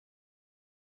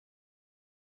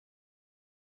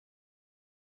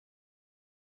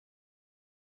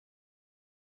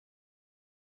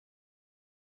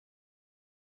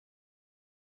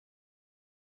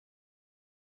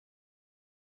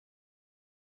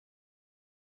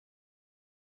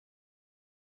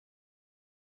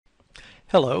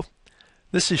Hello,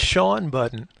 this is Sean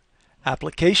Budden,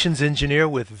 Applications Engineer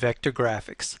with Vector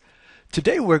Graphics.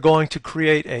 Today we're going to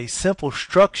create a simple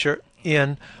structure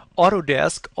in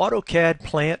Autodesk AutoCAD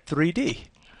Plant 3D.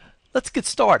 Let's get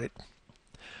started.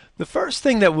 The first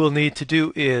thing that we'll need to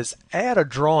do is add a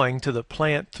drawing to the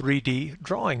Plant 3D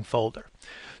drawing folder.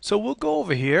 So we'll go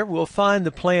over here, we'll find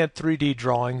the Plant 3D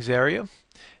drawings area,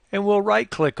 and we'll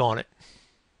right-click on it.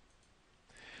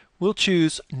 We'll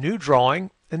choose New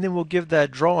Drawing, and then we'll give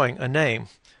that drawing a name.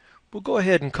 We'll go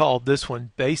ahead and call this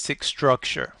one Basic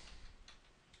Structure.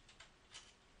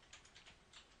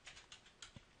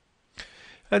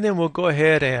 And then we'll go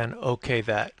ahead and OK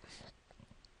that.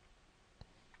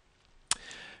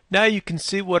 Now you can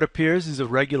see what appears is a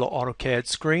regular AutoCAD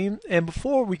screen, and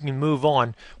before we can move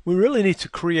on, we really need to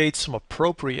create some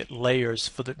appropriate layers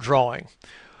for the drawing.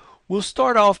 We'll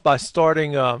start off by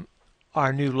starting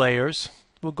our new layers.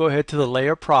 We'll go ahead to the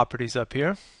layer properties up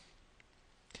here,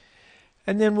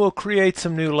 and then we'll create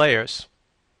some new layers.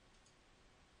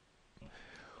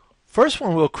 First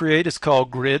one we'll create is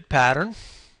called Grid Pattern.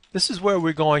 This is where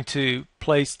we're going to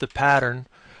place the pattern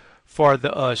for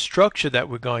the structure that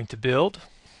we're going to build.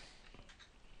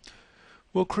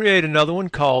 We'll create another one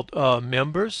called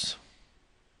Members.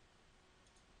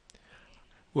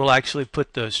 We'll actually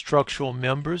put the structural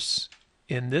members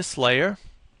in this layer.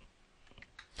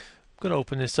 I'm going to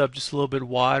open this up just a little bit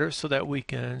wider so that we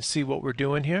can see what we're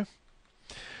doing here.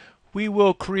 We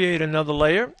will create another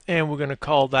layer, and we're going to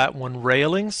call that one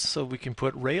Railings, so we can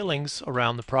put railings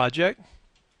around the project.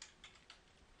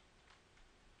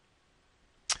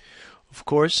 Of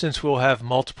course, since we'll have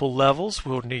multiple levels,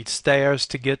 we'll need stairs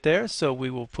to get there, so we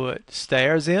will put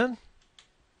stairs in.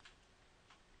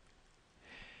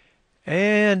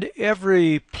 And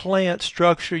every plant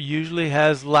structure usually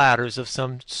has ladders of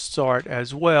some sort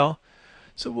as well.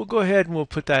 So we'll go ahead and we'll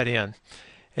put that in.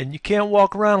 And you can't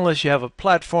walk around unless you have a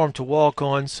platform to walk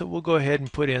on, so we'll go ahead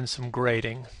and put in some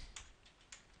grading.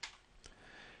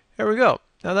 There we go.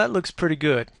 Now that looks pretty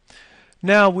good.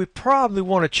 Now we probably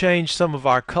want to change some of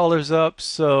our colors up,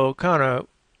 so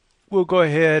we'll go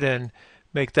ahead and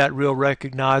make that real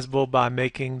recognizable by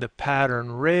making the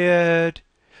pattern red.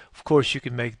 Of course, you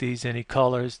can make these any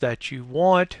colors that you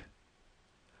want.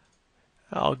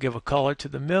 I'll give a color to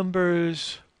the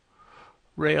members.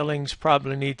 Railings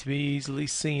probably need to be easily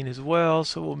seen as well,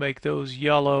 so we'll make those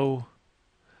yellow.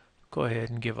 Go ahead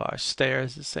and give our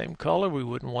stairs the same color. We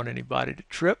wouldn't want anybody to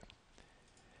trip.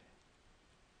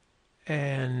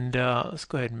 And let's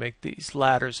go ahead and make these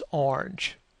ladders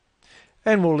orange.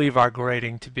 And we'll leave our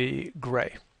grading to be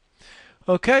gray.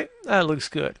 Okay, that looks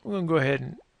good. We're going to go ahead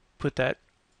and put that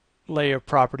layer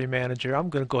property manager. I'm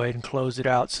going to go ahead and close it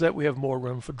out so that we have more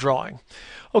room for drawing.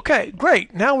 Okay,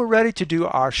 great. Now we're ready to do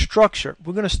our structure.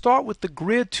 We're going to start with the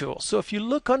grid tool. So if you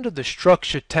look under the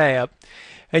structure tab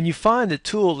and you find the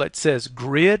tool that says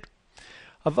grid,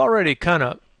 I've already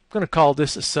going to call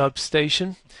this a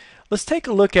substation. Let's take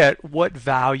a look at what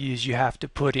values you have to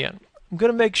put in. I'm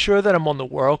going to make sure that I'm on the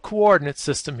world coordinate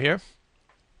system here.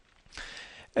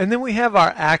 And then we have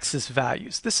our axis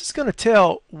values. This is going to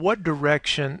tell what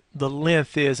direction the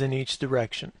length is in each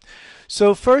direction.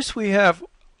 So first we have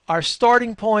our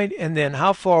starting point, and then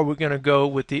how far we're going to go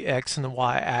with the X and the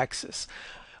Y axis.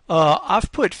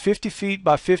 I've put 50 feet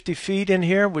by 50 feet in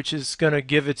here, which is going to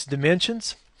give its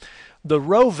dimensions. The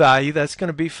row value, that's going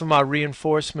to be for my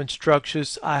reinforcement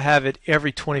structures. I have it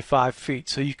every 25 feet.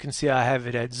 So you can see I have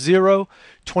it at 0,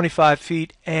 25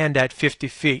 feet, and at 50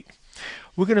 feet.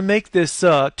 We're going to make this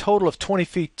total of 20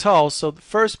 feet tall, so the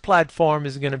first platform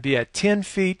is going to be at 10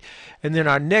 feet, and then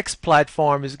our next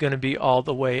platform is going to be all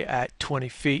the way at 20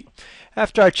 feet.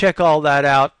 After I check all that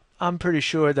out, I'm pretty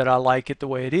sure that I like it the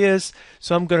way it is,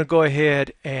 so I'm going to go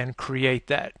ahead and create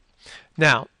that.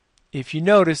 Now, if you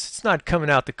notice, it's not coming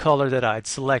out the color that I'd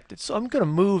selected, so I'm going to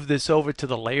move this over to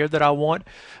the layer that I want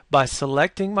by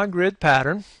selecting my grid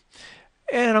pattern.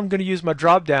 And I'm going to use my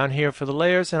drop down here for the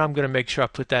layers, and I'm going to make sure I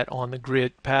put that on the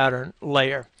grid pattern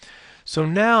layer. So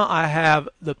now I have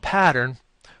the pattern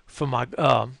for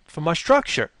my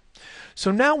structure.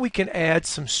 So now we can add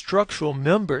some structural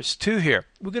members to here.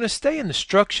 We're going to stay in the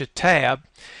structure tab,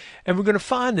 and we're going to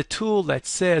find the tool that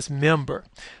says member.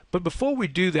 But before we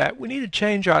do that, we need to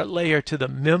change our layer to the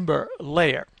member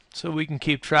layer so we can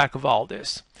keep track of all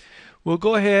this. We'll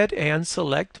go ahead and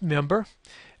select member,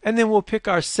 and then we'll pick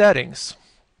our settings.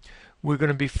 We're going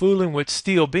to be fooling with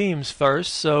steel beams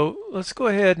first, so let's go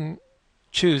ahead and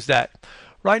choose that.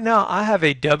 Right now I have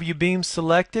a W beam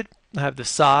selected. I have the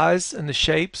size and the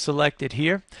shape selected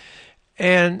here.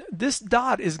 And this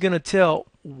dot is going to tell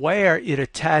where it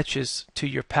attaches to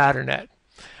your pattern at.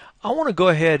 I want to go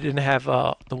ahead and have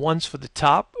the ones for the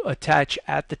top attach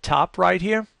at the top right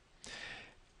here.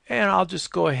 And I'll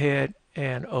just go ahead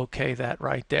and OK that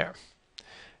right there.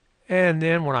 And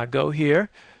then when I go here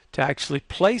to actually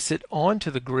place it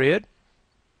onto the grid,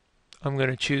 I'm going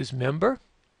to choose Member.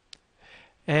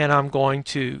 And I want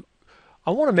to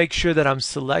make sure that I'm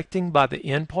selecting by the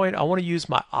endpoint. I want to use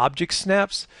my object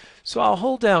snaps. So I'll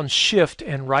hold down Shift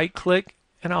and right click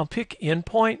and I'll pick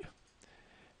Endpoint.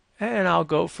 And I'll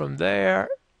go from there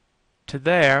to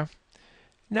there.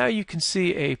 Now you can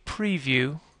see a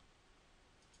preview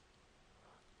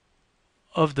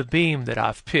of the beam that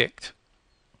I've picked.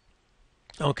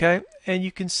 Okay, and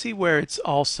you can see where it's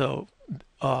also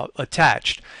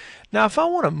attached. Now if I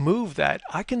want to move that,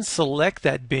 I can select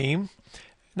that beam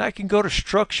and I can go to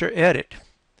Structure Edit.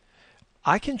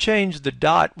 I can change the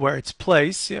dot where it's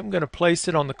placed. See, I'm going to place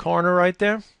it on the corner right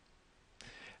there.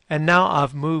 And now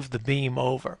I've moved the beam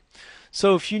over.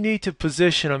 So if you need to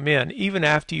position them in, even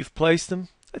after you've placed them,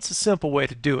 that's a simple way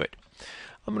to do it.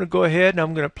 I'm going to go ahead and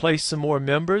I'm going to place some more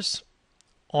members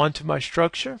onto my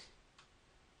structure.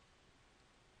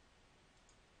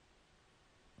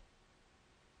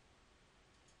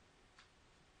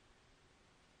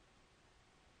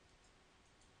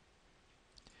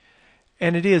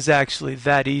 And it is actually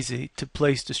that easy to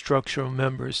place the structural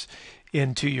members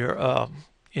into your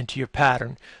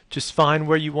pattern. Just find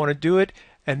where you want to do it,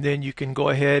 and then you can go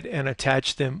ahead and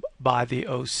attach them by the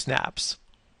O snaps.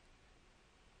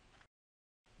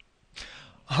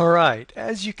 Alright,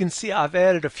 as you can see, I've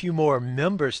added a few more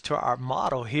members to our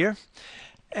model here.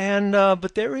 And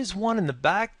but there is one in the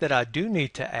back that I do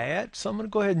need to add, so I'm going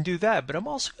to go ahead and do that. But I'm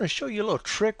also going to show you a little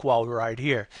trick while we're right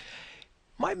here.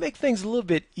 Might make things a little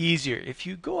bit easier. If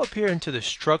you go up here into the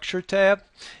Structure tab,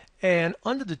 and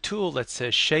under the tool that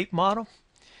says Shape Model,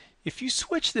 if you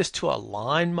switch this to a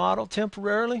line model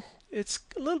temporarily, it's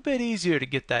a little bit easier to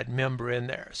get that member in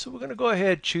there. So we're going to go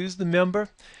ahead and choose the member.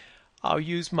 I'll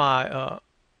use my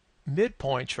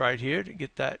midpoints right here to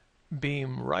get that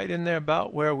beam right in there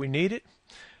about where we need it.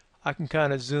 I can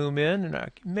kind of zoom in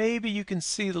and maybe you can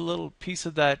see the little piece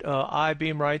of that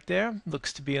I-beam right there.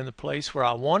 Looks to be in the place where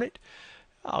I want it.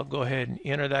 I'll go ahead and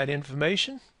enter that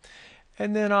information.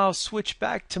 And then I'll switch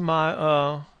back to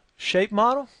my shape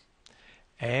model.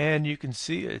 And you can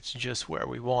see it's just where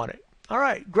we want it.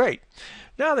 Alright, great.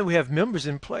 Now that we have members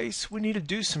in place, we need to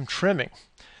do some trimming.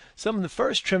 Some of the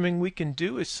first trimming we can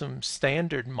do is some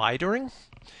standard mitering.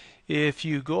 If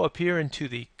you go up here into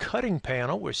the Cutting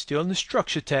panel, we're still in the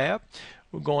Structure tab.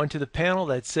 We're going to the panel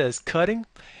that says Cutting.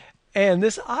 And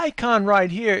this icon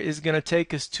right here is going to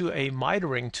take us to a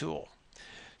mitering tool.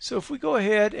 So if we go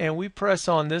ahead and we press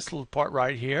on this little part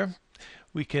right here,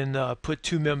 we can put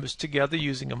two members together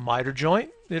using a miter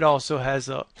joint. It also has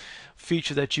a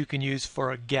feature that you can use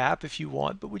for a gap if you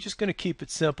want, but we're just going to keep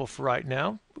it simple for right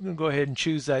now. We're going to go ahead and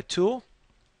choose that tool.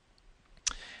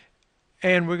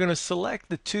 And we're going to select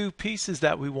the two pieces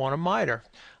that we want to miter.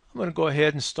 I'm going to go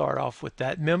ahead and start off with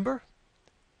that member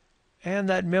and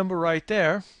that member right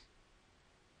there.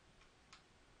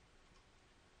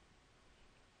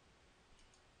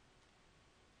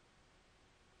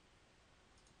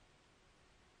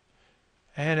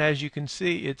 And as you can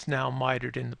see, it's now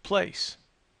mitered into place.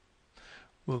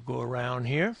 We'll go around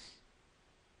here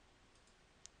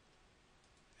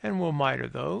and we'll miter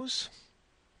those.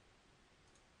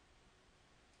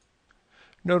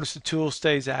 Notice the tool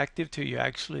stays active till you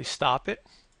actually stop it.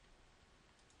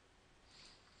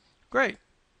 Great.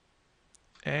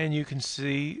 And you can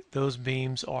see those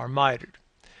beams are mitered.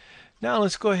 Now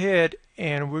let's go ahead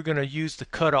and we're going to use the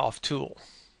cutoff tool.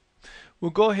 We'll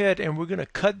go ahead and we're going to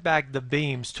cut back the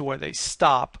beams to where they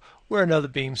stop where another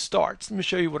beam starts. Let me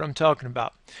show you what I'm talking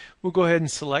about. We'll go ahead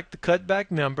and select the cut back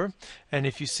member, and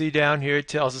if you see down here it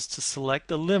tells us to select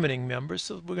the limiting member,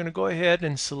 so we're going to go ahead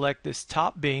and select this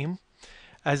top beam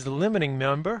as the limiting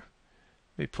member.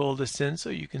 Let me pull this in so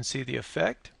you can see the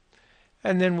effect,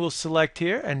 and then we'll select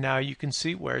here, and now you can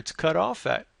see where it's cut off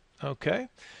at. Okay,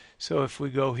 so if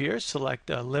we go here, select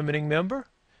a limiting member,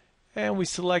 and we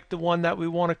select the one that we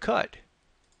want to cut.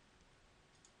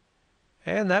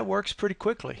 And that works pretty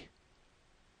quickly.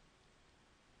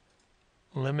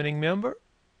 Limiting member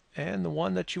and the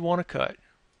one that you want to cut.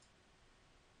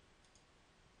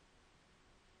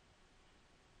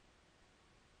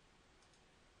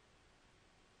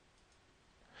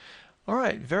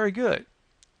 Alright, very good.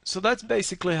 So that's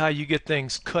basically how you get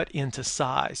things cut into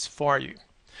size for you.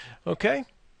 Okay?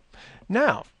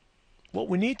 Now, what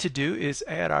we need to do is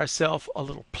add ourselves a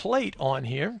little plate on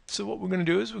here. So what we're going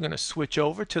to do is we're going to switch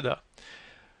over to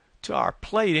our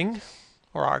plating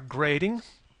or our grading,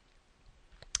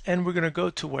 and we're going to go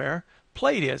to where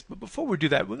plate is. But before we do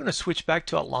that, we're going to switch back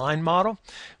to a line model.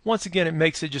 Once again, it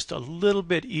makes it just a little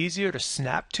bit easier to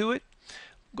snap to it.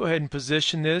 Go ahead and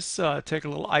position this, take a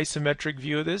little isometric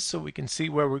view of this so we can see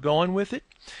where we're going with it.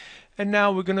 And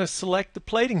now we're going to select the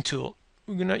plating tool.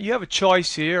 You have a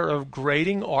choice here of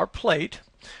grading or plate.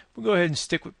 We'll go ahead and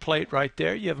stick with plate right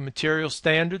there. You have material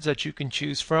standards that you can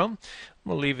choose from.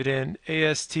 I'm going to leave it in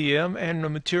ASTM, and the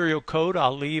material code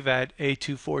I'll leave at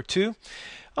A242.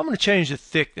 I'm going to change the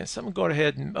thickness. I'm going to go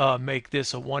ahead and make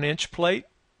this a 1-inch plate.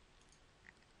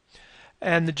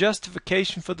 And the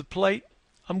justification for the plate,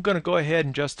 I'm going to go ahead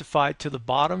and justify it to the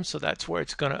bottom, so that's where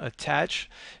it's going to attach.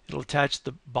 It'll attach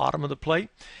the bottom of the plate.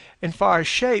 And for our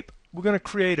shape, we're going to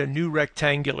create a new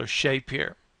rectangular shape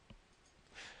here.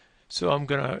 So I'm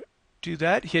going to do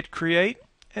that, hit create,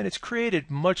 and it's created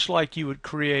much like you would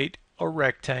create a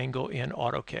rectangle in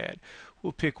AutoCAD.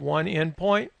 We'll pick one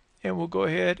endpoint, and we'll go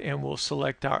ahead and we'll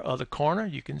select our other corner.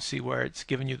 You can see where it's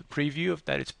giving you the preview of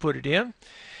that it's put it in.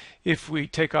 If we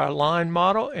take our line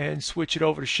model and switch it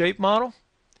over to shape model,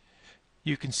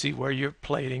 you can see where your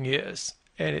plating is,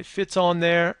 and it fits on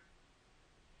there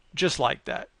just like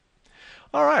that.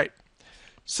 All right,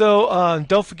 so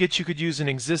don't forget you could use an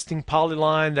existing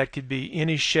polyline. That could be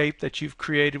any shape that you've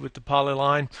created with the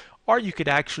polyline, or you could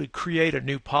actually create a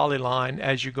new polyline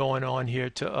as you're going on here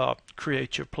to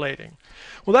create your plating.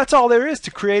 Well, that's all there is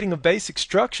to creating a basic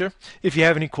structure. If you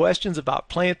have any questions about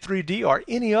Plant 3D or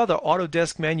any other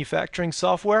Autodesk manufacturing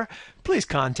software, please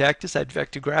contact us at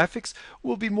Vector Graphics.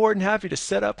 We'll be more than happy to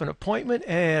set up an appointment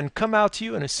and come out to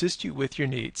you and assist you with your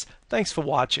needs. Thanks for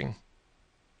watching.